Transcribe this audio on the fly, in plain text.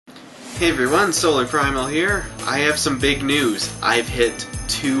Hey everyone, SolarPrimal here. I have some big news. I've hit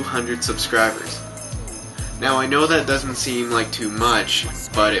 200 subscribers. Now I know that doesn't seem like too much,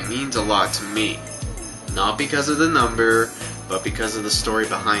 but it means a lot to me. Not because of the number, but because of the story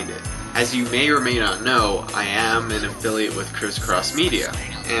behind it. As you may or may not know, I am an affiliate with Crisscross Media.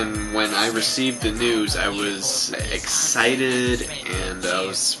 And when I received the news, I was excited and I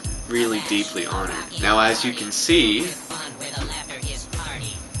was really deeply honored. Now as you can see,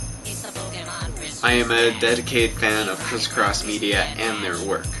 I am a dedicated fan of Crisscross Media and their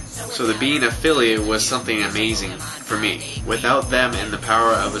work. So the being affiliate was something amazing for me. Without them and the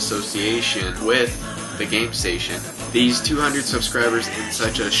power of association with the game station, these 200 subscribers in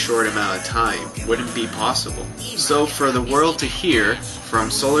such a short amount of time wouldn't be possible. So for the world to hear, from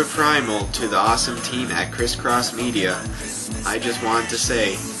SolarPrimal to the awesome team at Crisscross Media, I just wanted to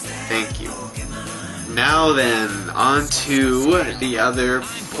say thank you. Now then, on to the other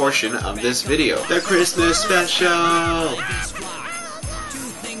portion of this video, the Christmas special!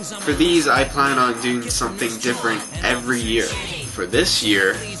 For these, I plan on doing something different every year. For this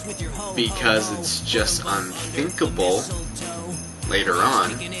year, because it's just unthinkable, later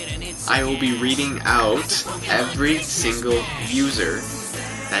on, I will be reading out every single user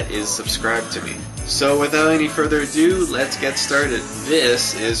that is subscribed to me. So without any further ado, let's get started.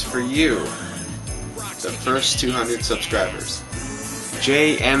 This is for you. The first 200 subscribers.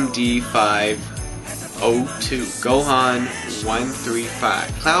 JMD502,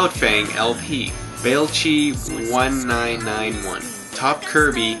 Gohan135, Cloudfang LP, Bailchi1991, Top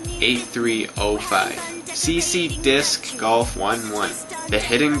Kirby 8305, CC Disc Golf 11, The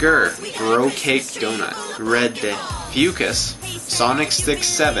Hidden Gur, Bro Cake Donut, Red Fucus, Sonic Stick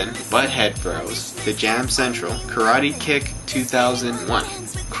 7, Butthead Bros, The Jam Central, Karate Kick 2001,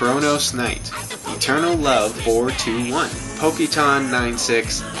 Chronos Knight, Eternal Love 421, Poketon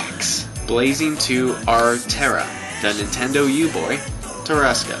 96X, Blazing 2 R Terra, The Nintendo U-Boy,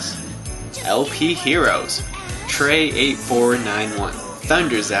 Tarascus, LP Heroes, Trey 8491,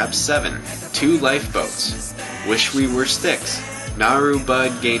 Thunderzap 7, 2 Lifeboats, Wish We Were Sticks, Naru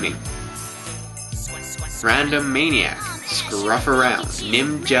Bud Gaming, Random Maniac, Scruff Around,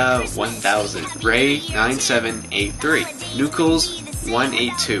 Ninja 1000, Ray 9783, Nucles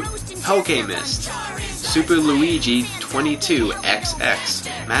 182, Pokemist, Super Luigi 22XX,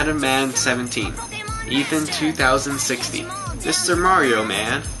 Madam Man 17, Ethan 2060, Mr. Mario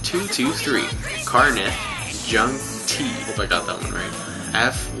Man 223, Carneth, Junk T, hope I got that one right,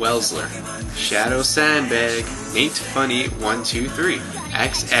 F. Welsler, Shadow Sandbag, Nate Funny 123,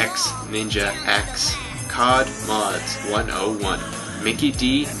 XX Ninja X, COD Mods 101, Mickey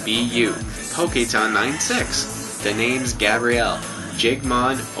D BU, Poketon 96, The Name's Gabrielle,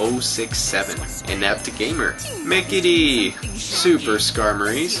 Jigmon 067, Inept Gamer, Mickey D, Super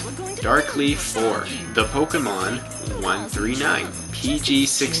Skarmories, Darkleaf 4, The Pokemon 139,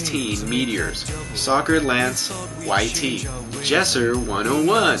 PG16 Meteors, Soccer Lance YT, Jesser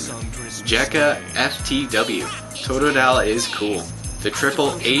 101, Jekka FTW, Totodile is cool, The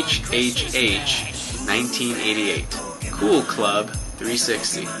Triple HHH 1988, Cool Club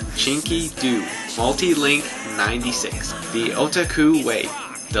 360, Chinky Doo, Multi-Link 96, The Otaku Way,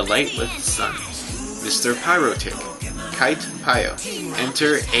 The Light with Sun, Mr. Pyrotic, Kite Pyo,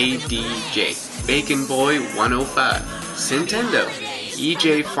 Enter ADJ, Bacon Boy 105, Nintendo,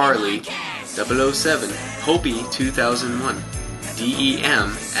 EJ Farley 007, Hopi 2001,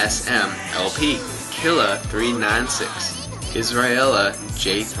 DEM SM LP, Killa 396, Israela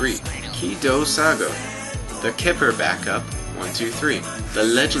J3, Kido Sago, The Kipper Backup 123, The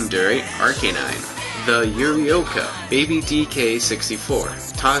Legendary Arcanine, The Yurioka, Baby DK64,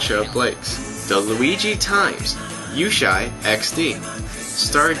 Tasha Blakes, The Luigi Times, Yushai XD,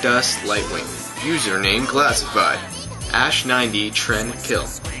 Stardust Lightwing, Username Classified, Ash90 Trend Kill,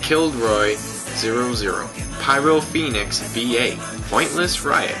 Kilroy 00, Pyro Phoenix VA, Pointless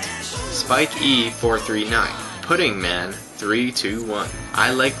Riot, Spike E439, Pudding Man 321,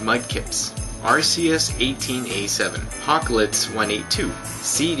 I Like Mudkips, RCS 18A7, Hawklitz 182,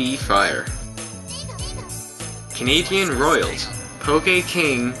 CD Fire, Canadian Royals, Poke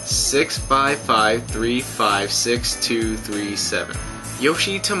King 655356237,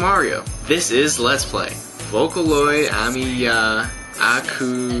 Yoshi Tamario. This is Let's Play. Vocaloid Amiya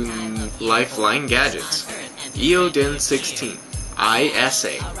Akun Lifeline Gadgets, Eodin 16,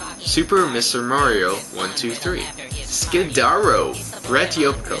 ISA, Super Mr. Mario 123, Skidaro, Brett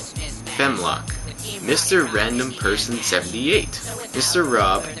Yopko, Femlock, Mr. Random Person 78, Mr.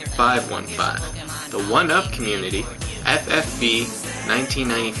 Rob 515, The One Up Community, FFB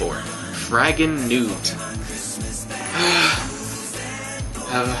 1994, Fraggin' Newt.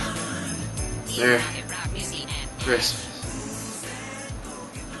 Merry Christmas.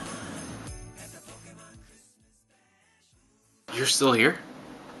 You're still here?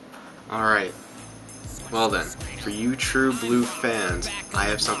 Alright. Well then, for you true blue fans, I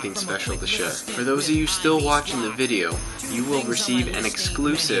have something special to share. For those of you still watching the video, you will receive an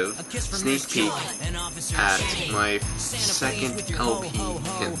exclusive sneak peek at my second LP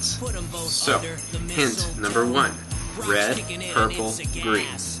hints. So, hint number 1, red, purple, green.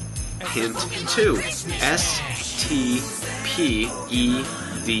 Hint 2, STPEDA.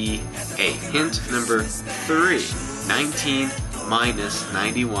 Hint number 3, 19 minus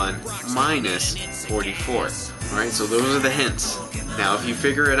 91 minus 44. Alright, so those are the hints. Now if you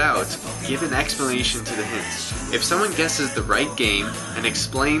figure it out, give an explanation to the hints. If someone guesses the right game and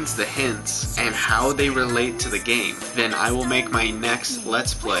explains the hints and how they relate to the game, then I will make my next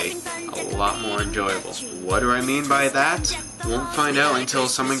Let's Play a lot more enjoyable. What do I mean by that? Won't find out until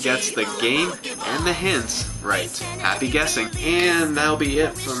someone gets the game and the hints right. Happy guessing. And that'll be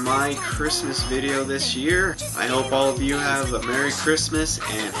it for my Christmas video this year. I hope all of you have a Merry Christmas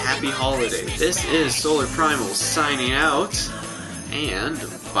and Happy Holidays. This is SolarPrimal signing out, and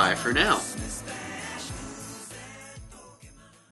bye for now.